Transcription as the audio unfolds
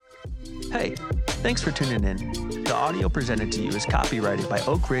Hey, thanks for tuning in. The audio presented to you is copyrighted by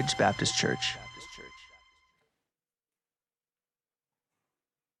Oak Ridge Baptist Church.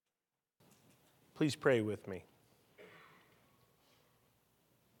 Please pray with me.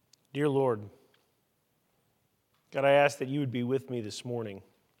 Dear Lord, God, I ask that you would be with me this morning.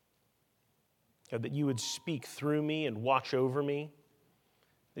 God, that you would speak through me and watch over me.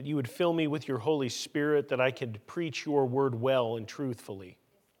 That you would fill me with your Holy Spirit, that I could preach your word well and truthfully.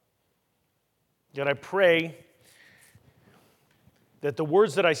 God, I pray that the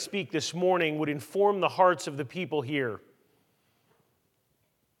words that I speak this morning would inform the hearts of the people here,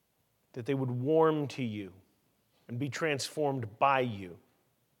 that they would warm to you and be transformed by you,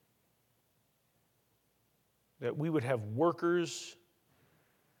 that we would have workers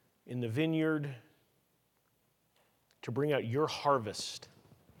in the vineyard to bring out your harvest.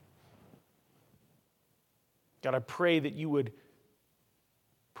 God, I pray that you would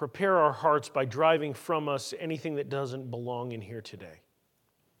prepare our hearts by driving from us anything that doesn't belong in here today.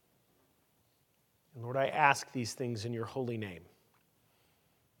 And Lord, I ask these things in your holy name.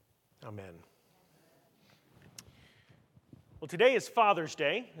 Amen. Well, today is Father's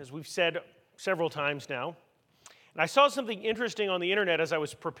Day, as we've said several times now. And I saw something interesting on the internet as I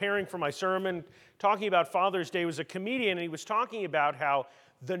was preparing for my sermon, talking about Father's Day. It was a comedian, and he was talking about how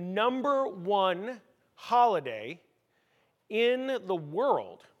the number one holiday in the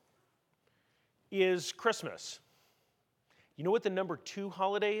world is Christmas. You know what the number two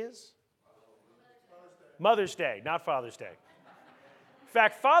holiday is? Mother's Day, not Father's Day. In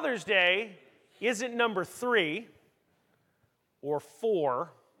fact, Father's Day isn't number 3 or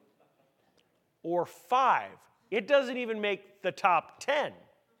 4 or 5. It doesn't even make the top 10.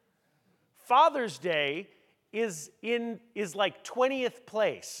 Father's Day is like 20th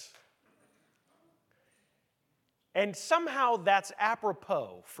place. And somehow that's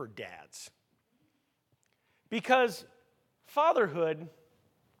apropos for dads. Because fatherhood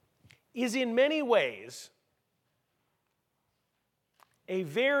is in many ways a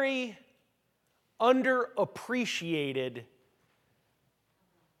very underappreciated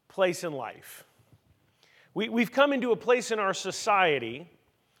place in life. We've come into a place in our society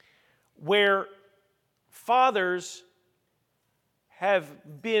where fathers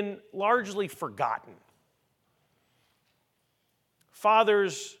have been largely forgotten.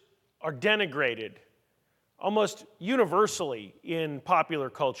 Fathers are denigrated almost universally in popular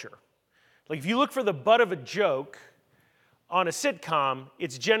culture. Like if you look for the butt of a joke on a sitcom,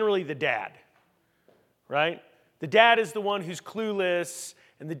 it's generally the dad, right? The dad is the one who's clueless,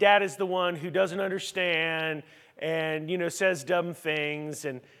 and the dad is the one who doesn't understand and, says dumb things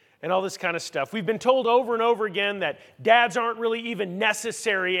and all this kind of stuff. We've been told over and over again that dads aren't really even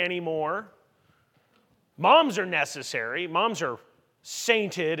necessary anymore. Moms are necessary. Moms are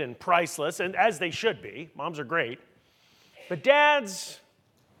sainted and priceless, and as they should be. Moms are great. But dads,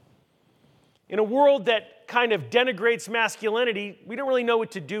 in a world that kind of denigrates masculinity, we don't really know what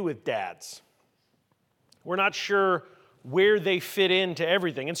to do with dads. We're not sure where they fit into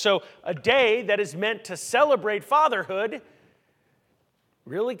everything. And so a day that is meant to celebrate fatherhood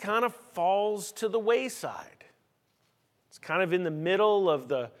really kind of falls to the wayside. It's kind of in the middle of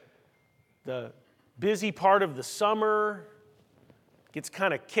the busy part of the summer, gets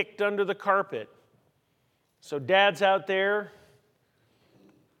kind of kicked under the carpet. So dads out there,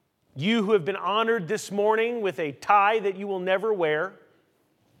 you who have been honored this morning with a tie that you will never wear,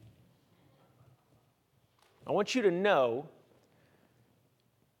 I want you to know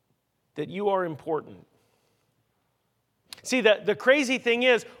that you are important. See, the crazy thing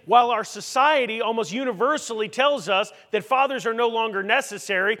is, while our society almost universally tells us that fathers are no longer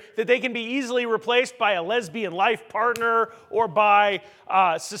necessary, that they can be easily replaced by a lesbian life partner or by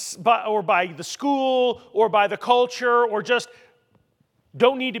the school or by the culture or just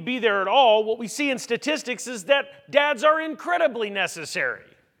don't need to be there at all, what we see in statistics is that dads are incredibly necessary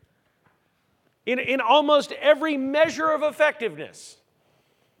in almost every measure of effectiveness.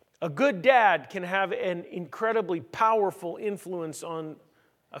 A good dad can have an incredibly powerful influence on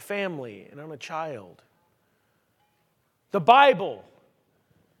a family and on a child. The Bible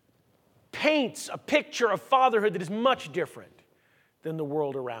paints a picture of fatherhood that is much different than the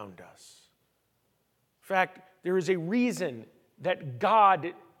world around us. In fact, there is a reason that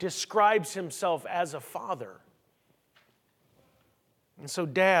God describes himself as a father. And so,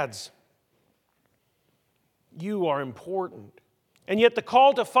 dads, you are important. And yet the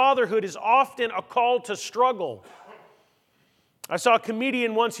call to fatherhood is often a call to struggle. I saw a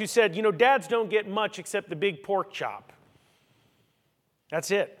comedian once who said, dads don't get much except the big pork chop. That's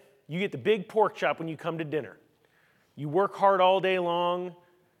it. You get the big pork chop when you come to dinner. You work hard all day long.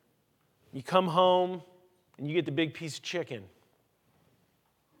 You come home and you get the big piece of chicken.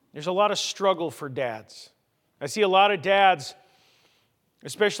 There's a lot of struggle for dads. I see a lot of dads,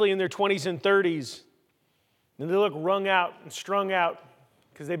 especially in their 20s and 30s, and they look wrung out and strung out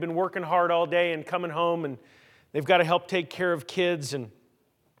because they've been working hard all day and coming home and they've got to help take care of kids. And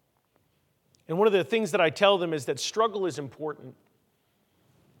one of the things that I tell them is that struggle is important.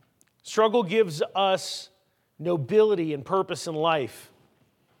 Struggle gives us nobility and purpose in life.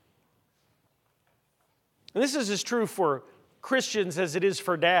 And this is as true for Christians as it is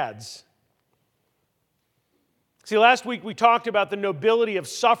for dads. See, last week we talked about the nobility of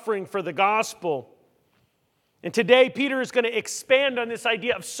suffering for the gospel. And today Peter is going to expand on this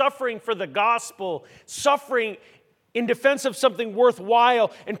idea of suffering for the gospel, suffering in defense of something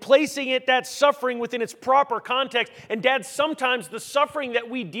worthwhile, and placing that suffering within its proper context. And dads, sometimes the suffering that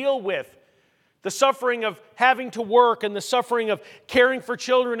we deal with, the suffering of having to work and the suffering of caring for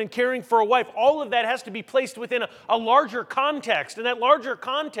children and caring for a wife, all of that has to be placed within a larger context. And that larger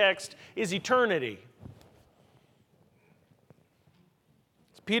context is eternity.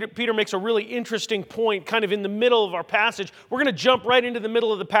 Peter makes a really interesting point kind of in the middle of our passage. We're going to jump right into the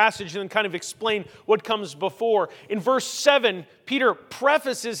middle of the passage and then kind of explain what comes before. In verse 7, Peter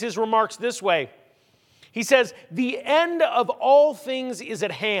prefaces his remarks this way. He says, "The end of all things is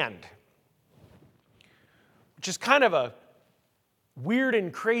at hand." Which is kind of a weird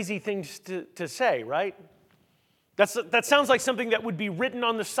and crazy thing to say, right? That sounds like something that would be written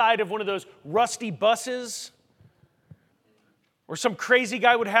on the side of one of those rusty buses. Or some crazy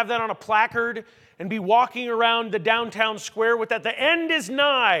guy would have that on a placard and be walking around the downtown square with that. The end is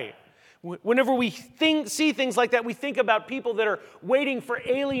nigh. Whenever we see things like that, we think about people that are waiting for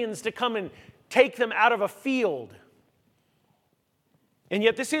aliens to come and take them out of a field. And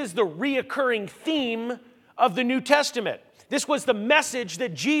yet this is the reoccurring theme of the New Testament. This was the message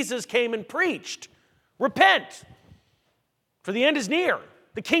that Jesus came and preached. Repent, for the end is near.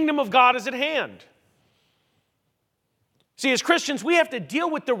 The kingdom of God is at hand. See, as Christians, we have to deal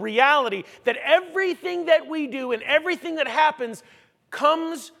with the reality that everything that we do and everything that happens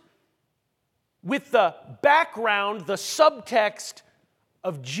comes with the background, the subtext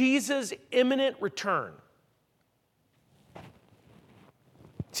of Jesus' imminent return.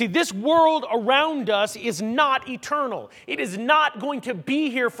 See, this world around us is not eternal. It is not going to be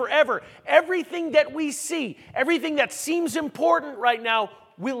here forever. Everything that we see, everything that seems important right now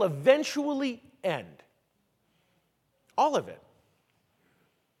will eventually end. All of it.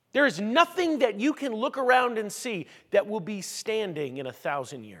 There is nothing that you can look around and see that will be standing in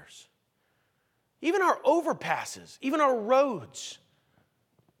 1,000 years. Even our overpasses, even our roads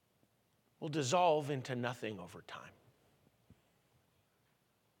will dissolve into nothing over time.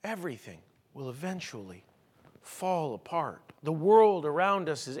 Everything will eventually fall apart. The world around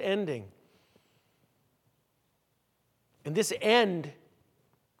us is ending. And this end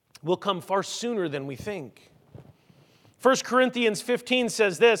will come far sooner than we think. 1 Corinthians 15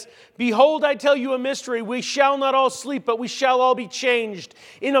 says this, "Behold, I tell you a mystery. We shall not all sleep, but we shall all be changed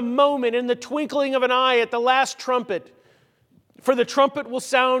in a moment, in the twinkling of an eye, at the last trumpet. For the trumpet will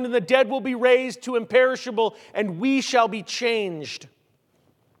sound, and the dead will be raised to imperishable, and we shall be changed."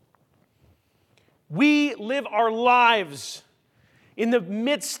 We live our lives in the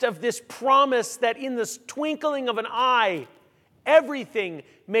midst of this promise that in the twinkling of an eye, everything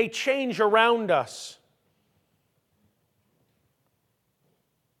may change around us.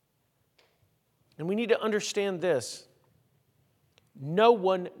 And we need to understand this. No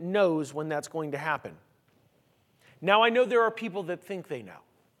one knows when that's going to happen. Now, I know there are people that think they know.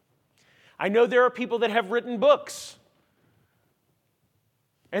 I know there are people that have written books.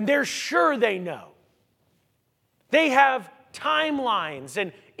 And they're sure they know. They have timelines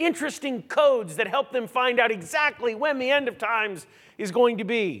and interesting codes that help them find out exactly when the end of times is going to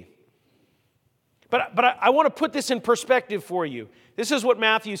be. But I want to put this in perspective for you. This is what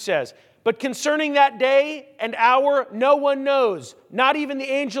Matthew says. "But concerning that day and hour, no one knows, not even the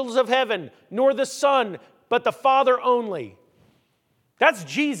angels of heaven, nor the Son, but the Father only." That's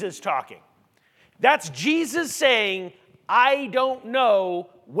Jesus talking. That's Jesus saying, I don't know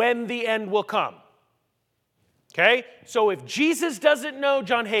when the end will come. Okay? So if Jesus doesn't know,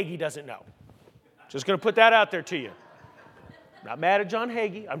 John Hagee doesn't know. Just going to put that out there to you. I'm not mad at John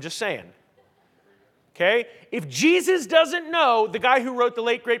Hagee. I'm just saying. Okay? If Jesus doesn't know, the guy who wrote The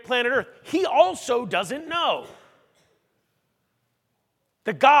Late Great Planet Earth, he also doesn't know.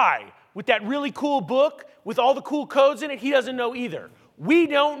 The guy with that really cool book with all the cool codes in it, he doesn't know either. We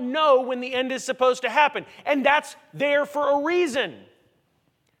don't know when the end is supposed to happen. And that's there for a reason.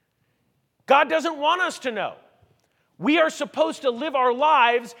 God doesn't want us to know. We are supposed to live our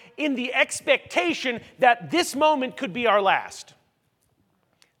lives in the expectation that this moment could be our last.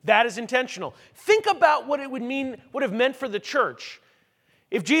 That is intentional. Think about what it would have meant for the church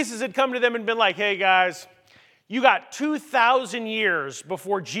if Jesus had come to them and been like, hey guys, you got 2,000 years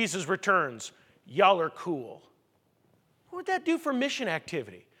before Jesus returns. Y'all are cool. What would that do for mission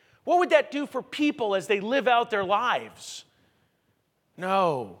activity? What would that do for people as they live out their lives?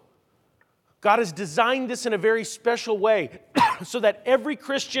 No. God has designed this in a very special way so that every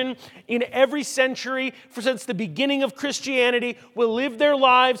Christian in every century since the beginning of Christianity will live their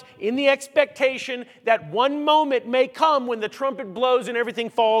lives in the expectation that one moment may come when the trumpet blows and everything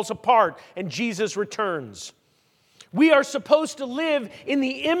falls apart and Jesus returns. We are supposed to live in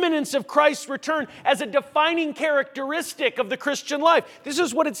the imminence of Christ's return as a defining characteristic of the Christian life. This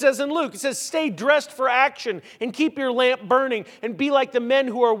is what it says in Luke. It says, stay dressed for action and keep your lamp burning and be like the men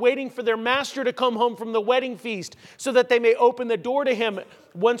who are waiting for their master to come home from the wedding feast so that they may open the door to him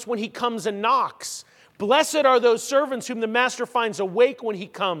once when he comes and knocks. Blessed are those servants whom the master finds awake when he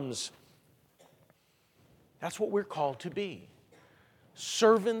comes. That's what we're called to be.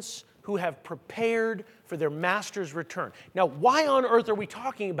 Servants who have prepared for their master's return. Now, why on earth are we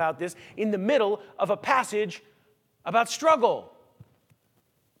talking about this in the middle of a passage about struggle?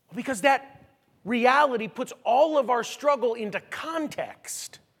 Because that reality puts all of our struggle into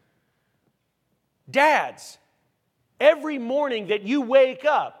context. Dads, every morning that you wake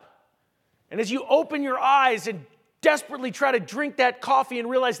up, and as you open your eyes and desperately try to drink that coffee and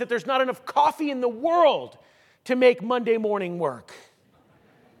realize that there's not enough coffee in the world to make Monday morning work.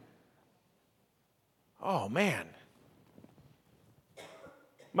 Oh, man.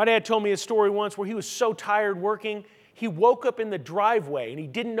 My dad told me a story once where he was so tired working, he woke up in the driveway and he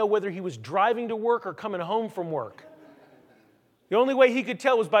didn't know whether he was driving to work or coming home from work. The only way he could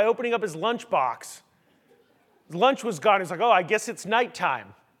tell was by opening up his lunchbox. His lunch was gone. He's like, oh, I guess it's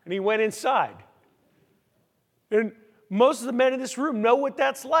nighttime. And he went inside. And most of the men in this room know what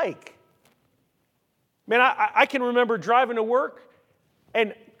that's like. Man, I can remember driving to work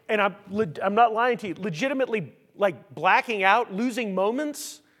and I'm not lying to you, legitimately like blacking out, losing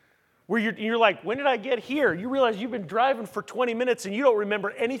moments where you're like, when did I get here? You realize you've been driving for 20 minutes and you don't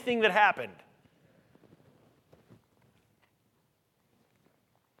remember anything that happened.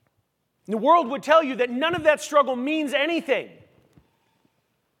 The world would tell you that none of that struggle means anything.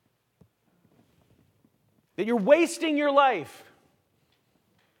 That you're wasting your life.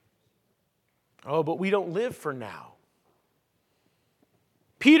 Oh, but we don't live for now.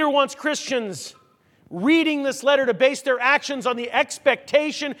 Peter wants Christians reading this letter to base their actions on the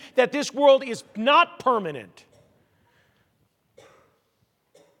expectation that this world is not permanent.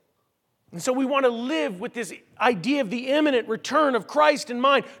 And so we want to live with this idea of the imminent return of Christ in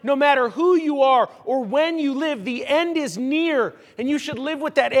mind. No matter who you are or when you live, the end is near, and you should live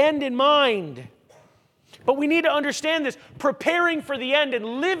with that end in mind. But we need to understand this. Preparing for the end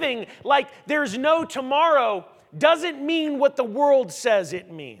and living like there's no tomorrow doesn't mean what the world says it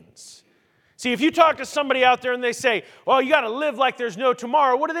means. See, if you talk to somebody out there and they say, well, you got to live like there's no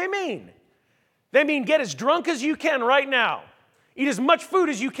tomorrow, what do they mean? They mean get as drunk as you can right now. Eat as much food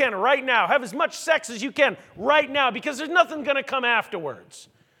as you can right now. Have as much sex as you can right now because there's nothing going to come afterwards.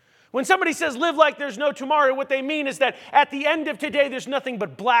 When somebody says live like there's no tomorrow, what they mean is that at the end of today, there's nothing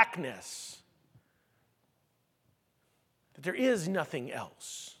but blackness. That there is nothing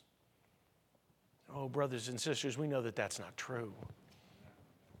else. Oh, brothers and sisters, we know that that's not true.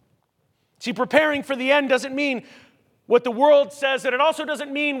 See, preparing for the end doesn't mean what the world says, and it also doesn't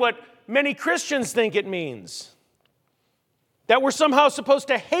mean what many Christians think it means. That we're somehow supposed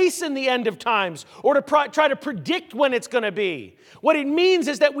to hasten the end of times or to try to predict when it's going to be. What it means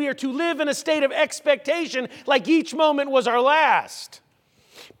is that we are to live in a state of expectation like each moment was our last.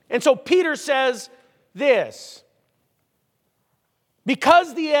 And so Peter says this.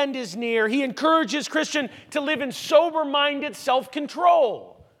 Because the end is near, he encourages Christians to live in sober-minded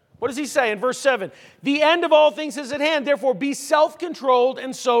self-control. What does he say in verse 7? The end of all things is at hand, therefore be self-controlled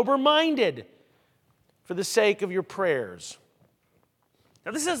and sober-minded for the sake of your prayers.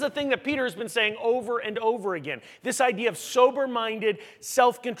 Now this is the thing that Peter has been saying over and over again, this idea of sober-minded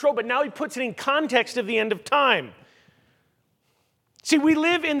self-control, but now he puts it in context of the end of time. See, we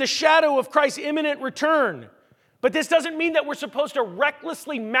live in the shadow of Christ's imminent return. But this doesn't mean that we're supposed to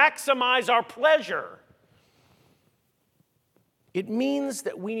recklessly maximize our pleasure. It means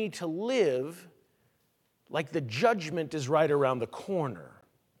that we need to live like the judgment is right around the corner.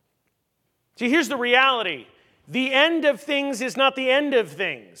 See, here's the reality. The end of things is not the end of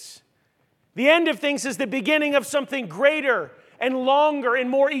things. The end of things is the beginning of something greater and longer and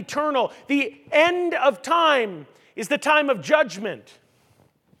more eternal. The end of time is the time of judgment.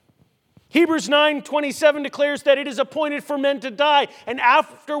 Hebrews 9:27 declares that it is appointed for men to die and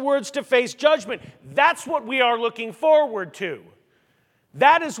afterwards to face judgment. That's what we are looking forward to.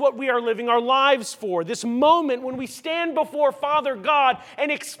 That is what we are living our lives for. This moment when we stand before Father God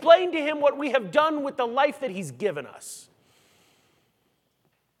and explain to Him what we have done with the life that He's given us.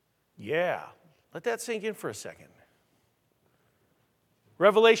 Yeah, let that sink in for a second.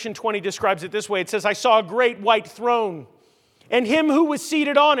 Revelation 20 describes it this way. It says, I saw a great white throne, and Him who was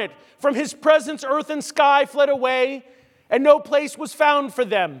seated on it. From His presence, earth and sky fled away, and no place was found for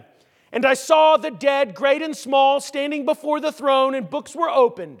them. And I saw the dead, great and small, standing before the throne, and books were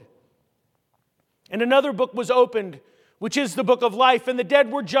opened. And another book was opened, which is the book of life, and the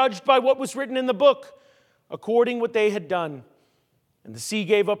dead were judged by what was written in the book, according what they had done. And the sea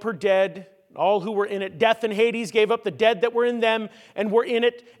gave up her dead, and all who were in it. Death and Hades gave up the dead that were in them and were in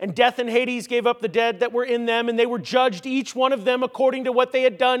it. And death and Hades gave up the dead that were in them, and they were judged, each one of them, according to what they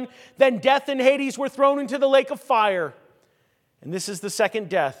had done. Then death and Hades were thrown into the lake of fire. And this is the second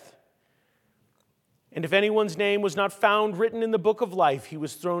death. And if anyone's name was not found written in the book of life, he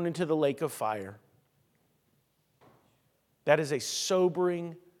was thrown into the lake of fire. That is a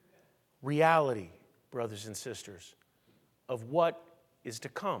sobering reality, brothers and sisters, of what is to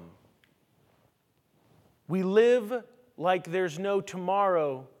come. We live like there's no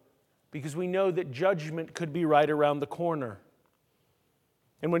tomorrow because we know that judgment could be right around the corner.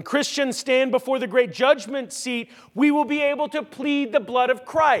 And when Christians stand before the great judgment seat, we will be able to plead the blood of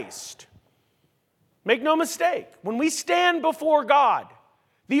Christ. Make no mistake, when we stand before God,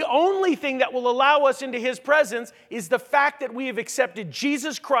 the only thing that will allow us into His presence is the fact that we have accepted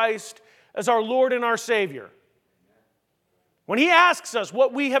Jesus Christ as our Lord and our Savior. When He asks us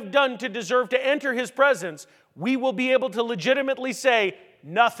what we have done to deserve to enter His presence, we will be able to legitimately say,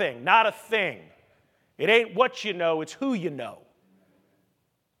 nothing, not a thing. It ain't what you know, it's who you know.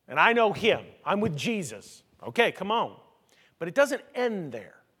 And I know Him. I'm with Jesus. Okay, come on. But it doesn't end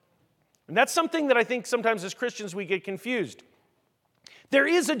there. And that's something that I think sometimes as Christians we get confused. There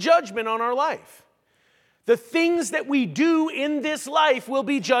is a judgment on our life. The things that we do in this life will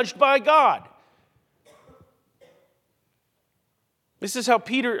be judged by God. This is how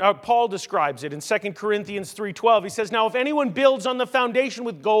Paul describes it in 2 Corinthians 3:12. He says, now if anyone builds on the foundation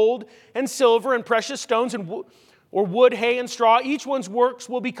with gold and silver and precious stones or wood, hay, and straw, each one's works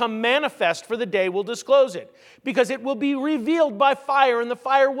will become manifest, for the day will disclose it, because it will be revealed by fire, and the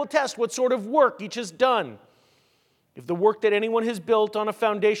fire will test what sort of work each has done. If the work that anyone has built on a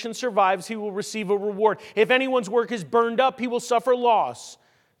foundation survives, he will receive a reward. If anyone's work is burned up, he will suffer loss,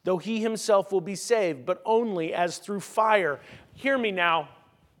 though he himself will be saved, but only as through fire. Hear me now.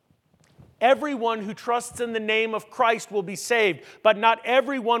 Everyone who trusts in the name of Christ will be saved, but not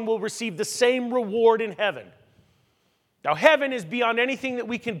everyone will receive the same reward in heaven. Now, heaven is beyond anything that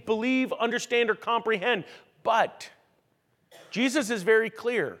we can believe, understand, or comprehend. But Jesus is very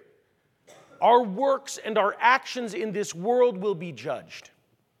clear. Our works and our actions in this world will be judged.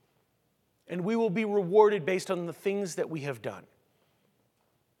 And we will be rewarded based on the things that we have done.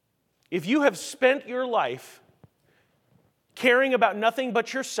 If you have spent your life caring about nothing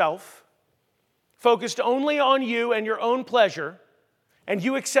but yourself, focused only on you and your own pleasure, and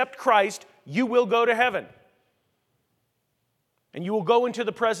you accept Christ, you will go to heaven. And you will go into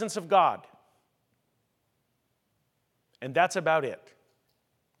the presence of God. And that's about it.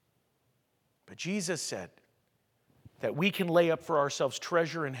 But Jesus said that we can lay up for ourselves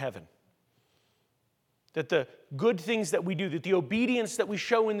treasure in heaven. That the good things that we do, that the obedience that we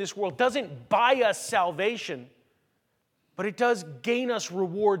show in this world doesn't buy us salvation, but it does gain us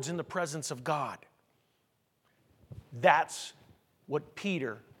rewards in the presence of God. That's what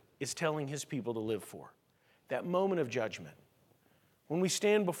Peter is telling his people to live for. That moment of judgment. When we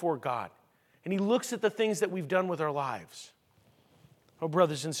stand before God and He looks at the things that we've done with our lives. Oh,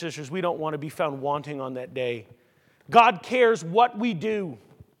 brothers and sisters, we don't want to be found wanting on that day. God cares what we do.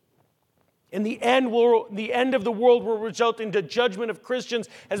 In the end of the world will result in the judgment of Christians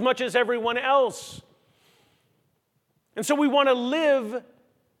as much as everyone else. And so we want to live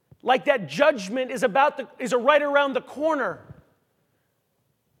like that judgment is right around the corner.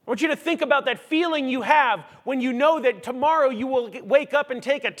 I want you to think about that feeling you have when you know that tomorrow you will wake up and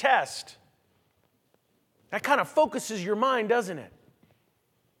take a test. That kind of focuses your mind, doesn't it?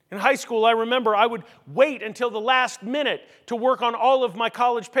 In high school, I remember I would wait until the last minute to work on all of my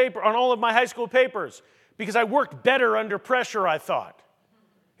high school papers, because I worked better under pressure, I thought.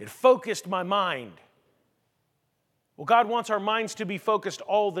 It focused my mind. Well, God wants our minds to be focused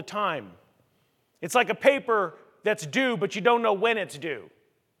all the time. It's like a paper that's due, but you don't know when it's due.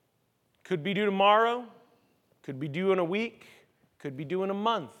 Could be due tomorrow. Could be due in a week, could be due in a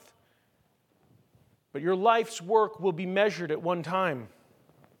month. But your life's work will be measured at one time.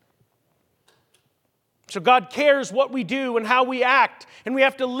 So God cares what we do and how we act, and we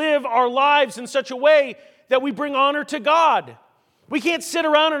have to live our lives in such a way that we bring honor to God. We can't sit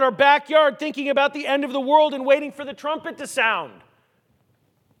around in our backyard thinking about the end of the world and waiting for the trumpet to sound.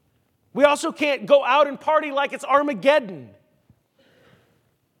 We also can't go out and party like it's Armageddon.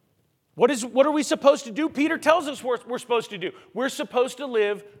 What are we supposed to do? Peter tells us what we're supposed to do. We're supposed to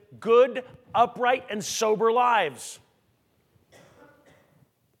live good, upright, and sober lives.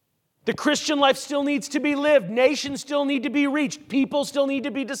 The Christian life still needs to be lived. Nations still need to be reached. People still need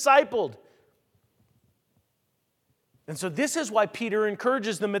to be discipled. And so this is why Peter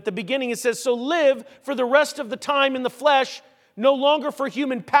encourages them at the beginning. It says, so live for the rest of the time in the flesh, no longer for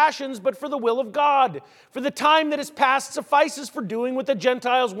human passions, but for the will of God. For the time that is past suffices for doing what the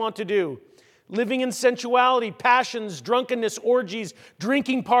Gentiles want to do. Living in sensuality, passions, drunkenness, orgies,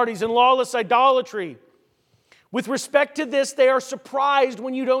 drinking parties, and lawless idolatry. With respect to this, they are surprised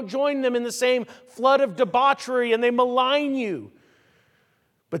when you don't join them in the same flood of debauchery, and they malign you.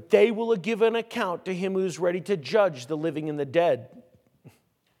 But they will give an account to him who is ready to judge the living and the dead.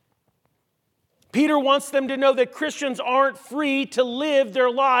 Peter wants them to know that Christians aren't free to live their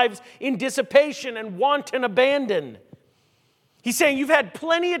lives in dissipation and wanton abandon. He's saying you've had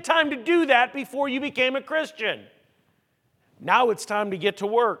plenty of time to do that before you became a Christian. Now it's time to get to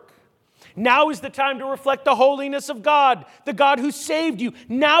work. Now is the time to reflect the holiness of God, the God who saved you.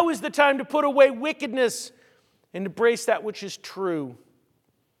 Now is the time to put away wickedness and embrace that which is true.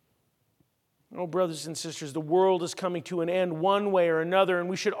 Oh, brothers and sisters, the world is coming to an end one way or another, and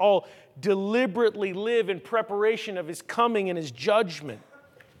we should all deliberately live in preparation of His coming and His judgment.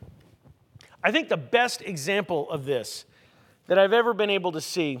 I think the best example of this that I've ever been able to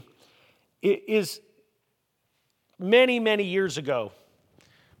see is many, many years ago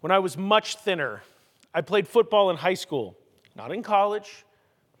when I was much thinner. I played football in high school, not in college,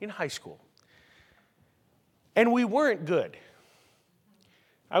 in high school. And we weren't good.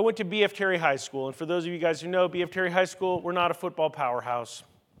 I went to B.F. Terry High School, and for those of you guys who know B.F. Terry High School, we're not a football powerhouse.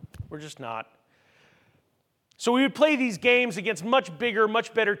 We're just not. So we would play these games against much bigger,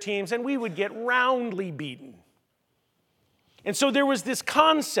 much better teams, and we would get roundly beaten. And so there was this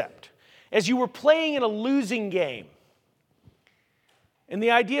concept, as you were playing in a losing game, and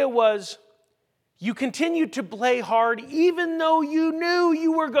the idea was you continued to play hard even though you knew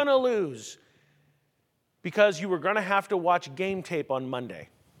you were going to lose, because you were going to have to watch game tape on Monday.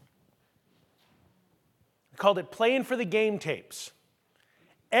 We called it playing for the game tapes.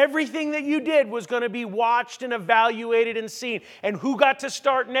 Everything that you did was going to be watched and evaluated and seen. And who got to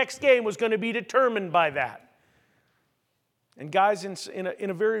start next game was going to be determined by that. And guys, in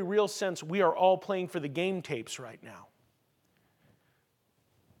a very real sense, we are all playing for the game tapes right now.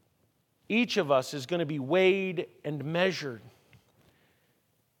 Each of us is going to be weighed and measured.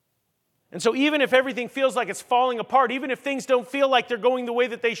 And so even if everything feels like it's falling apart, even if things don't feel like they're going the way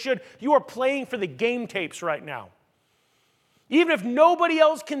that they should, you are playing for the game tapes right now. Even if nobody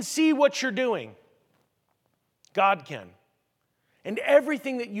else can see what you're doing, God can. And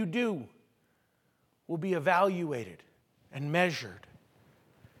everything that you do will be evaluated and measured.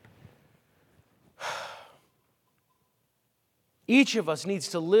 Each of us needs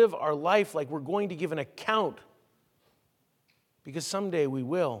to live our life like we're going to give an account, because someday we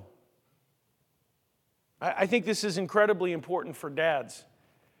will. I think this is incredibly important for dads,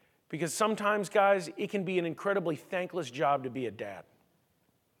 because sometimes, guys, it can be an incredibly thankless job to be a dad.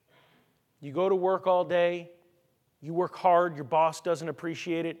 You go to work all day, you work hard, your boss doesn't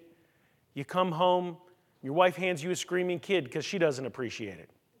appreciate it. You come home, your wife hands you a screaming kid because she doesn't appreciate it.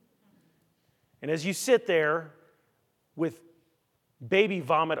 And as you sit there with baby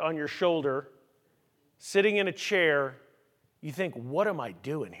vomit on your shoulder, sitting in a chair, you think, what am I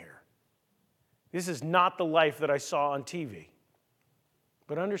doing here? This is not the life that I saw on TV.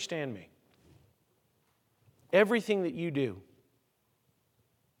 But understand me. Everything that you do,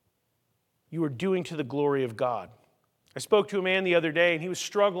 you are doing to the glory of God. I spoke to a man the other day, and he was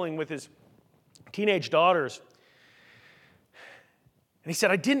struggling with his teenage daughters. And he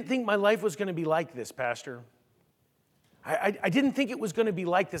said, I didn't think my life was going to be like this, Pastor. I didn't think it was going to be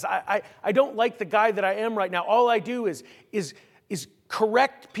like this. I don't like the guy that I am right now. All I do is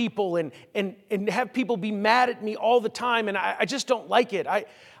correct people and have people be mad at me all the time, and I just don't like it. I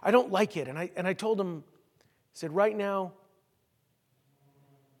don't like it. And I told him, I said, right now,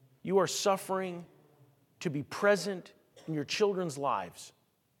 you are suffering to be present in your children's lives.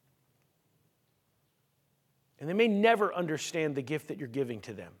 And they may never understand the gift that you're giving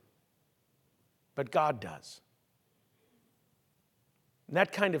to them, but God does. And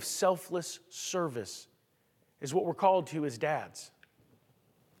that kind of selfless service is what we're called to as dads.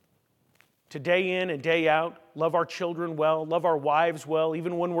 To day in and day out, love our children well, love our wives well,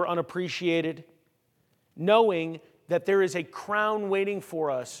 even when we're unappreciated, knowing that there is a crown waiting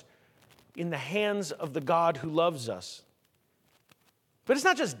for us in the hands of the God who loves us. But it's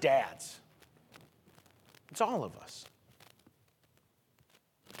not just dads. It's all of us.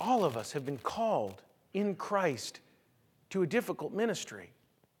 All of us have been called in Christ to a difficult ministry.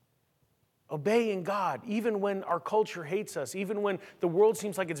 Obeying God, even when our culture hates us, even when the world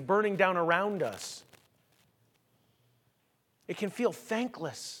seems like it's burning down around us. It can feel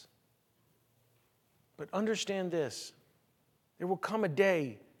thankless. But understand this, there will come a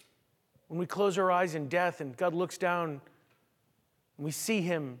day when we close our eyes in death and God looks down and we see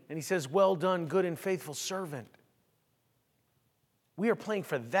Him and He says, "Well done, good and faithful servant." We are playing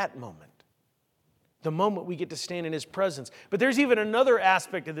for that moment, the moment we get to stand in His presence. But there's even another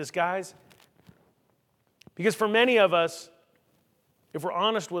aspect of this, guys. Because for many of us, if we're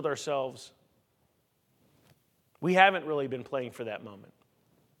honest with ourselves, we haven't really been playing for that moment.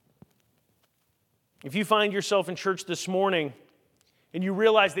 If you find yourself in church this morning and you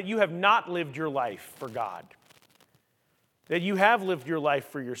realize that you have not lived your life for God, that you have lived your life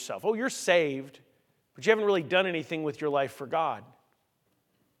for yourself. Oh, you're saved, but you haven't really done anything with your life for God.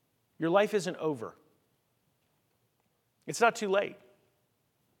 Your life isn't over. It's not too late.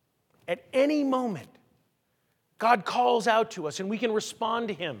 At any moment, God calls out to us and we can respond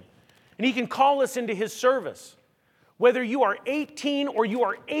to Him. And He can call us into His service. Whether you are 18 or you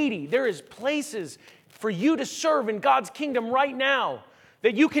are 80, there is places for you to serve in God's kingdom right now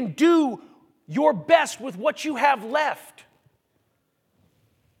that you can do your best with what you have left.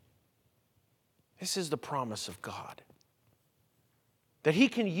 This is the promise of God. That He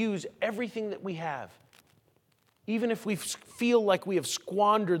can use everything that we have, even if we feel like we have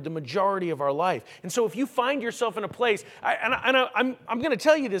squandered the majority of our life. And so if you find yourself in a place, I'm going to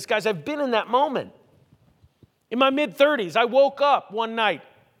tell you this, guys, I've been in that moment. In my mid-30s, I woke up one night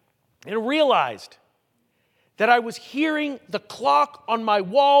and realized that I was hearing the clock on my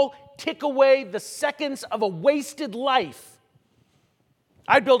wall tick away the seconds of a wasted life.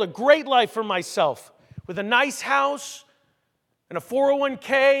 I'd built a great life for myself with a nice house and a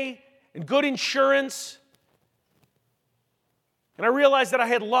 401k and good insurance. And I realized that I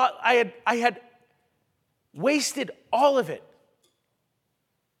had wasted all of it.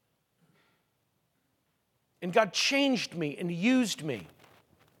 And God changed me and used me.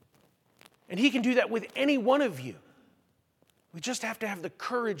 And He can do that with any one of you. We just have to have the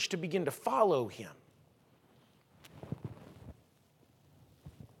courage to begin to follow Him.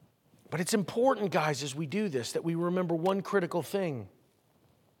 But it's important, guys, as we do this, that we remember one critical thing.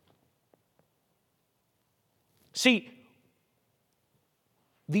 See,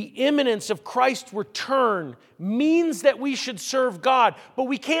 the imminence of Christ's return means that we should serve God, but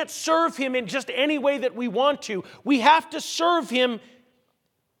we can't serve Him in just any way that we want to. We have to serve Him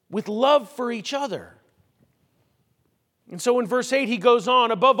with love for each other. And so in verse 8 he goes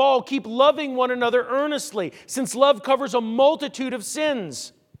on, "Above all, keep loving one another earnestly, since love covers a multitude of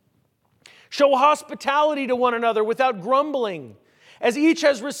sins. Show hospitality to one another without grumbling. As each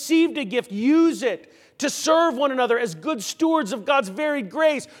has received a gift, use it to serve one another as good stewards of God's varied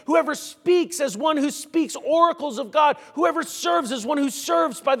grace. Whoever speaks as one who speaks oracles of God. Whoever serves as one who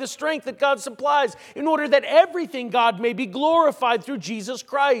serves by the strength that God supplies, in order that everything God may be glorified through Jesus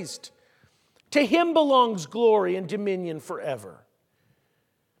Christ. To Him belongs glory and dominion forever."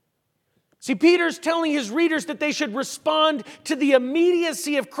 See, Peter's telling his readers that they should respond to the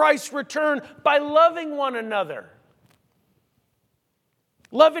immediacy of Christ's return by loving one another.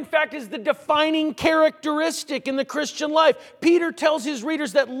 Love, in fact, is the defining characteristic in the Christian life. Peter tells his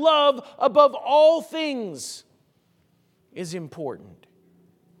readers that love, above all things, is important.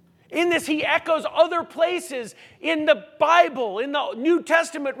 In this, he echoes other places in the Bible, in the New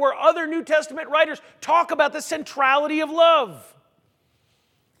Testament, where other New Testament writers talk about the centrality of love.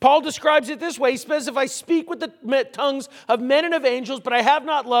 Paul describes it this way. He says, "If I speak with the tongues of men and of angels, but I have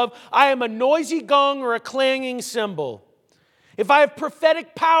not love, I am a noisy gong or a clanging cymbal. If I have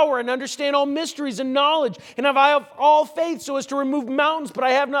prophetic power and understand all mysteries and knowledge, and if I have all faith so as to remove mountains, but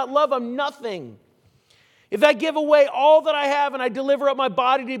I have not love, I'm nothing. If I give away all that I have and I deliver up my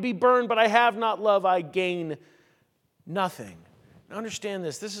body to be burned, but I have not love, I gain nothing." Now understand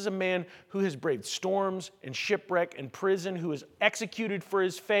this. This is a man who has braved storms and shipwreck and prison, who is executed for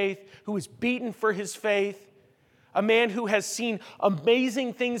his faith, who is beaten for his faith. A man who has seen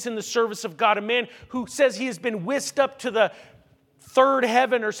amazing things in the service of God. A man who says he has been whisked up to the third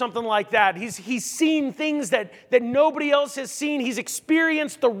heaven or something like that. He's seen things that nobody else has seen. He's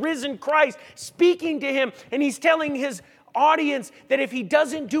experienced the risen Christ speaking to him, and he's telling his audience that if he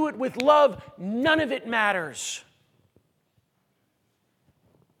doesn't do it with love, none of it matters.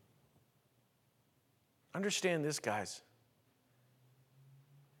 Understand this, guys.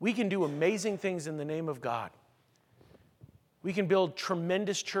 We can do amazing things in the name of God. We can build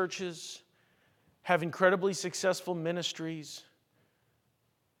tremendous churches, have incredibly successful ministries,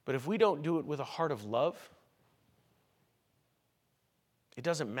 but if we don't do it with a heart of love, it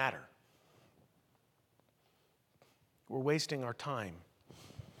doesn't matter. We're wasting our time.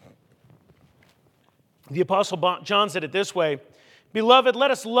 The Apostle John said it this way, "Beloved,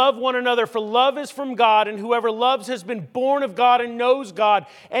 let us love one another, for love is from God, and whoever loves has been born of God and knows God.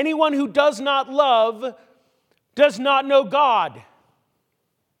 Anyone who does not love does not know God,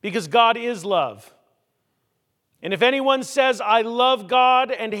 because God is love. And if anyone says, 'I love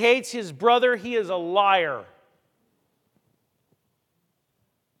God,' and hates his brother, he is a liar."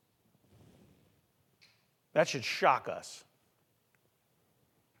 That should shock us.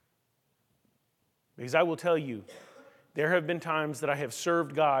 Because I will tell you, there have been times that I have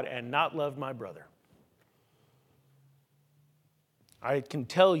served God and not loved my brother. I can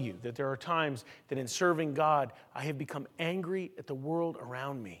tell you that there are times that in serving God, I have become angry at the world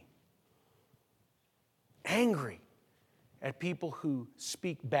around me. Angry at people who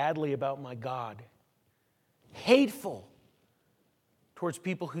speak badly about my God. Hateful towards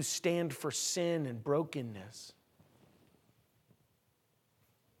people who stand for sin and brokenness.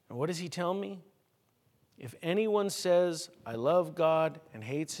 And what does he tell me? If anyone says, "I love God," and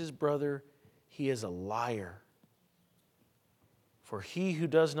hates his brother, he is a liar. For he who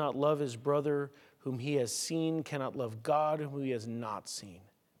does not love his brother whom he has seen cannot love God whom he has not seen.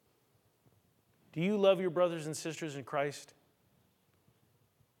 Do you love your brothers and sisters in Christ?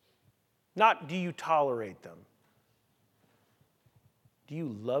 Not do you tolerate them. Do you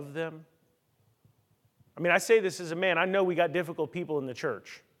love them? I mean, I say this as a man. I know we got difficult people in the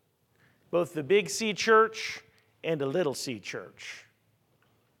church. Both the big C church and a little c church.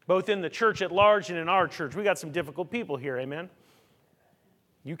 Both in the church at large and in our church. We got some difficult people here, amen?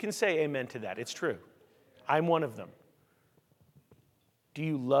 You can say amen to that. It's true. I'm one of them. Do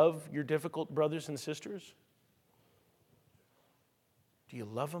you love your difficult brothers and sisters? Do you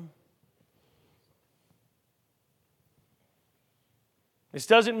love them? This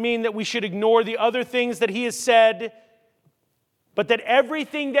doesn't mean that we should ignore the other things that he has said, but that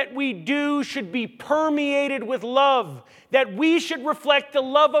everything that we do should be permeated with love, that we should reflect the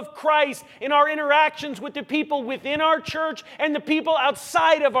love of Christ in our interactions with the people within our church and the people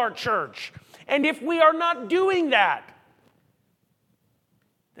outside of our church. And if we are not doing that,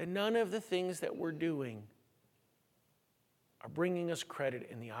 then none of the things that we're doing are bringing us credit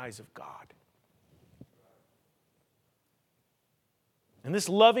in the eyes of God. And this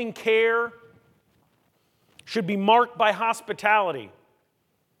loving care should be marked by hospitality,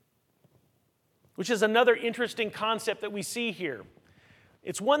 which is another interesting concept that we see here.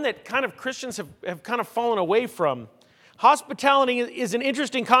 It's one that kind of Christians have kind of fallen away from. Hospitality is an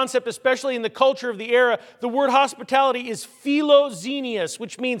interesting concept, especially in the culture of the era. The word hospitality is philoxenius,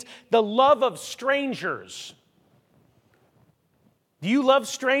 which means the love of strangers. Do you love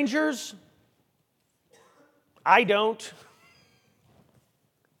strangers? I don't.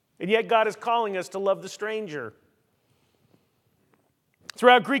 And yet God is calling us to love the stranger.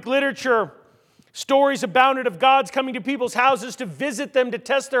 Throughout Greek literature, stories abounded of God's coming to people's houses to visit them, to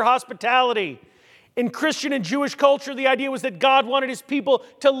test their hospitality. In Christian and Jewish culture, the idea was that God wanted his people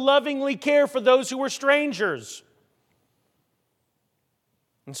to lovingly care for those who were strangers.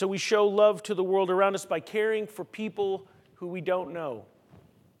 And so we show love to the world around us by caring for people who we don't know,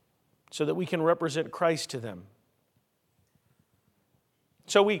 so that we can represent Christ to them.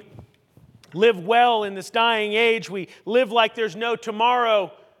 So we live well in this dying age. We live like there's no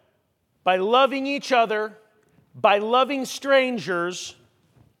tomorrow by loving each other, by loving strangers,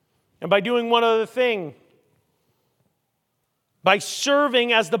 and by doing one other thing, by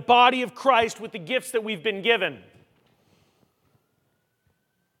serving as the body of Christ with the gifts that we've been given.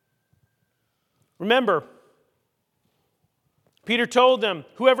 Remember, Peter told them,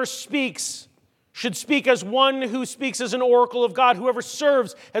 whoever speaks should speak as one who speaks as an oracle of God. Whoever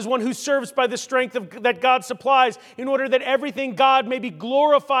serves as one who serves by the strength that God supplies, in order that everything God may be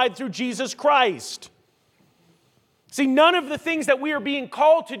glorified through Jesus Christ. See, none of the things that we are being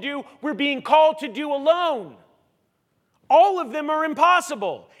called to do, we're being called to do alone. All of them are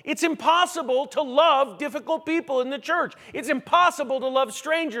impossible. It's impossible to love difficult people in the church. It's impossible to love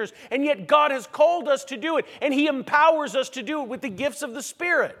strangers, and yet God has called us to do it, and He empowers us to do it with the gifts of the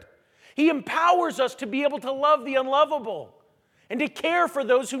Spirit. He empowers us to be able to love the unlovable and to care for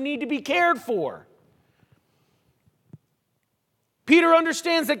those who need to be cared for. Peter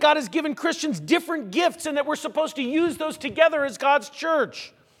understands that God has given Christians different gifts and that we're supposed to use those together as God's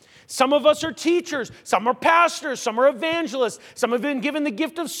church. Some of us are teachers, some are pastors, some are evangelists, some have been given the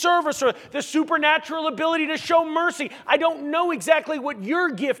gift of service or the supernatural ability to show mercy. I don't know exactly what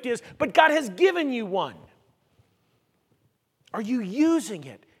your gift is, but God has given you one. Are you using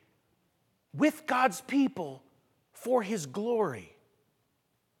it with God's people for His glory?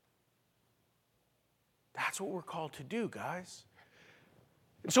 That's what we're called to do, guys.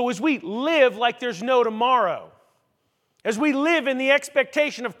 And so as we live like there's no tomorrow, as we live in the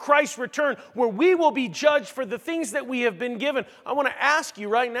expectation of Christ's return, where we will be judged for the things that we have been given, I want to ask you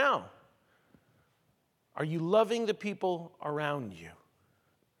right now, are you loving the people around you?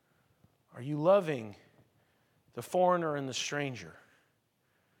 Are you loving the foreigner and the stranger?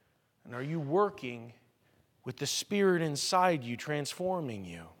 And are you working with the Spirit inside you, transforming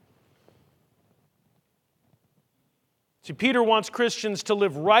you? See, Peter wants Christians to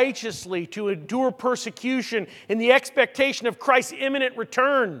live righteously, to endure persecution in the expectation of Christ's imminent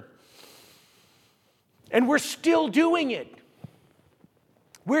return. And we're still doing it.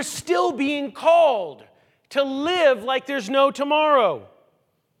 We're still being called to live like there's no tomorrow.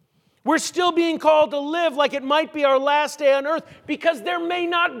 We're still being called to live like it might be our last day on earth because there may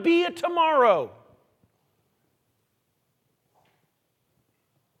not be a tomorrow.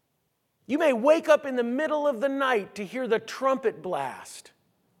 You may wake up in the middle of the night to hear the trumpet blast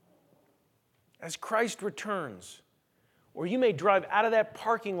as Christ returns. Or you may drive out of that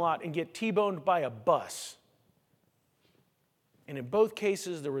parking lot and get T-boned by a bus. And in both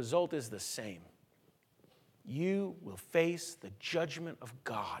cases, the result is the same. You will face the judgment of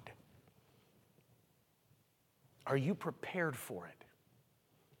God. Are you prepared for it?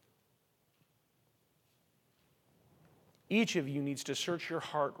 Each of you needs to search your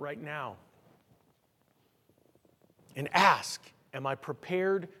heart right now and ask, am I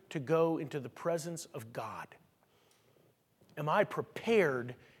prepared to go into the presence of God? Am I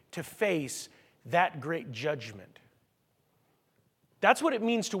prepared to face that great judgment? That's what it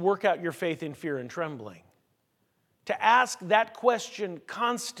means to work out your faith in fear and trembling. To ask that question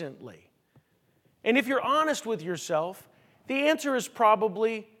constantly. And if you're honest with yourself, the answer is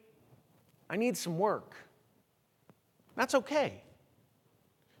probably, I need some work. That's okay.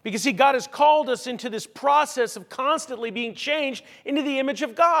 Because see, God has called us into this process of constantly being changed into the image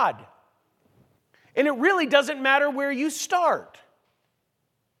of God. And it really doesn't matter where you start,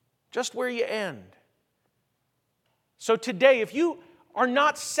 just where you end. So today, if you are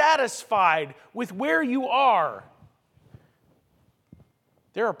not satisfied with where you are,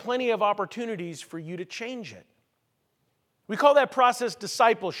 there are plenty of opportunities for you to change it. We call that process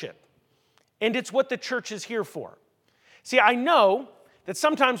discipleship, and it's what the church is here for. See, I know that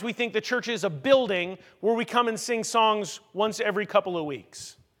sometimes we think the church is a building where we come and sing songs once every couple of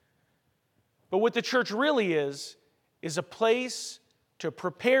weeks. But what the church really is a place to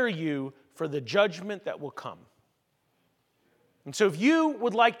prepare you for the judgment that will come. And so if you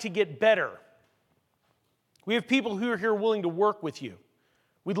would like to get better, we have people who are here willing to work with you.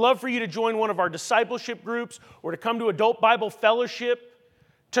 We'd love for you to join one of our discipleship groups or to come to Adult Bible Fellowship,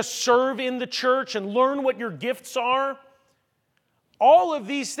 to serve in the church and learn what your gifts are. All of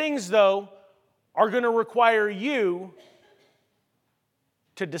these things, though, are going to require you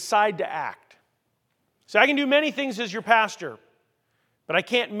to decide to act. So I can do many things as your pastor, but I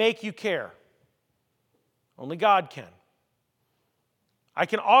can't make you care. Only God can. I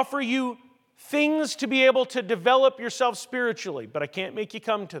can offer you things to be able to develop yourself spiritually, but I can't make you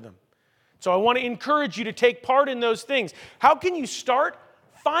come to them. So I want to encourage you to take part in those things. How can you start?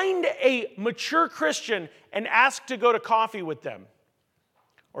 Find a mature Christian and ask to go to coffee with them.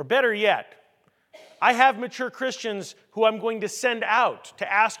 Or better yet, I have mature Christians who I'm going to send out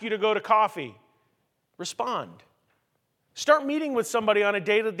to ask you to go to coffee. Respond. Start meeting with somebody on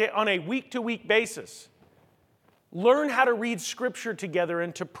a week-to-week basis. Learn how to read Scripture together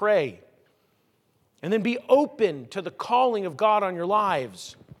and to pray. And then be open to the calling of God on your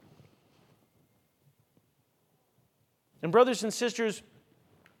lives. And brothers and sisters,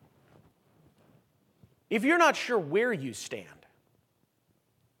 if you're not sure where you stand,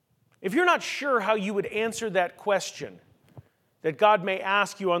 if you're not sure how you would answer that question that God may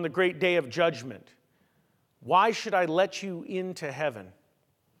ask you on the great day of judgment, why should I let you into heaven?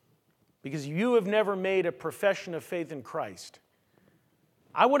 because you have never made a profession of faith in Christ,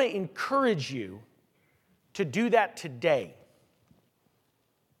 I want to encourage you to do that today.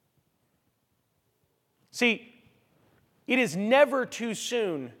 See, it is never too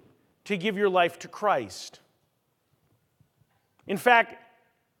soon to give your life to Christ. In fact,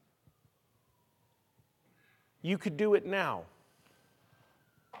 you could do it now.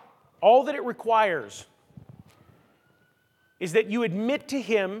 All that it requires is that you admit to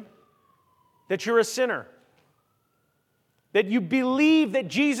Him that you're a sinner, that you believe that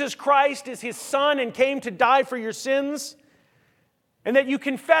Jesus Christ is His Son and came to die for your sins, and that you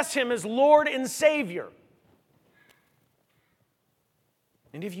confess Him as Lord and Savior.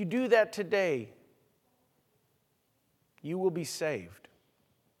 And if you do that today, you will be saved.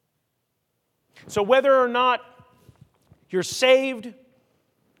 So whether or not you're saved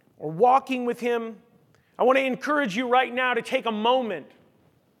or walking with Him, I want to encourage you right now to take a moment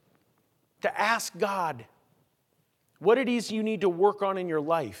to ask God what it is you need to work on in your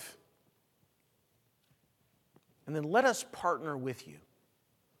life. And then let us partner with you.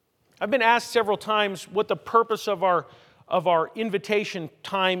 I've been asked several times what the purpose of our invitation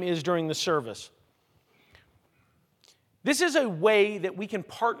time is during the service. This is a way that we can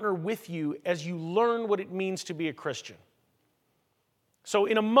partner with you as you learn what it means to be a Christian. So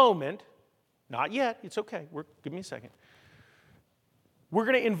in a moment, not yet, it's okay, give me a second. We're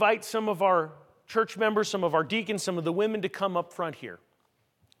going to invite some of our church members, some of our deacons, some of the women to come up front here.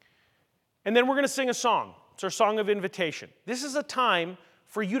 And then we're going to sing a song. It's our song of invitation. This is a time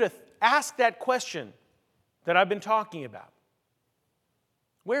for you to ask that question that I've been talking about.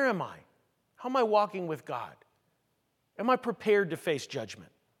 Where am I? How am I walking with God? Am I prepared to face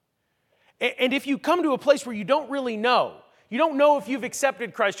judgment? And if you come to a place where you don't really know, you don't know if you've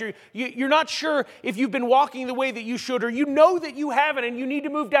accepted Christ, you're not sure if you've been walking the way that you should, or you know that you haven't and you need to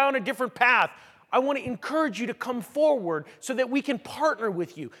move down a different path, I want to encourage you to come forward so that we can partner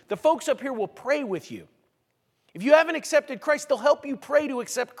with you. The folks up here will pray with you. If you haven't accepted Christ, they'll help you pray to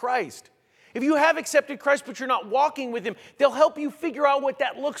accept Christ. If you have accepted Christ but you're not walking with Him, they'll help you figure out what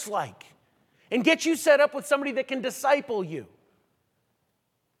that looks like and get you set up with somebody that can disciple you.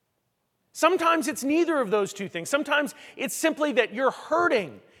 Sometimes it's neither of those two things. Sometimes it's simply that you're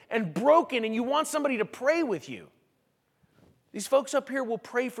hurting and broken and you want somebody to pray with you. These folks up here will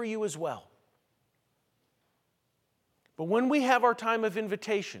pray for you as well. But when we have our time of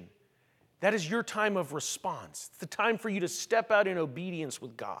invitation, that is your time of response. It's the time for you to step out in obedience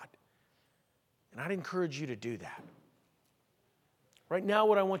with God. And I'd encourage you to do that. Right now,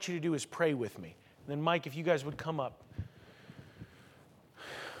 what I want you to do is pray with me. And then Mike, if you guys would come up.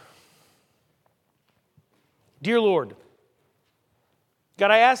 Dear Lord,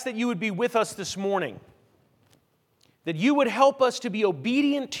 God, I ask that you would be with us this morning, that you would help us to be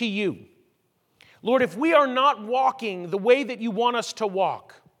obedient to you. Lord, if we are not walking the way that you want us to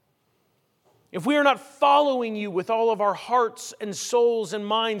walk, if we are not following you with all of our hearts and souls and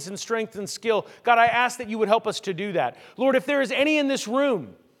minds and strength and skill, God, I ask that you would help us to do that. Lord, if there is any in this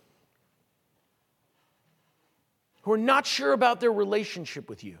room who are not sure about their relationship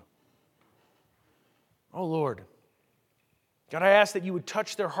with you, oh Lord, God, I ask that you would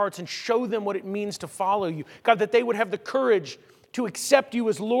touch their hearts and show them what it means to follow you. God, that they would have the courage to accept you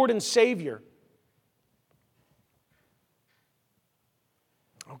as Lord and Savior.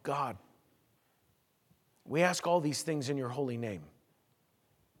 Oh God, we ask all these things in your holy name.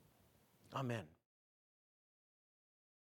 Amen.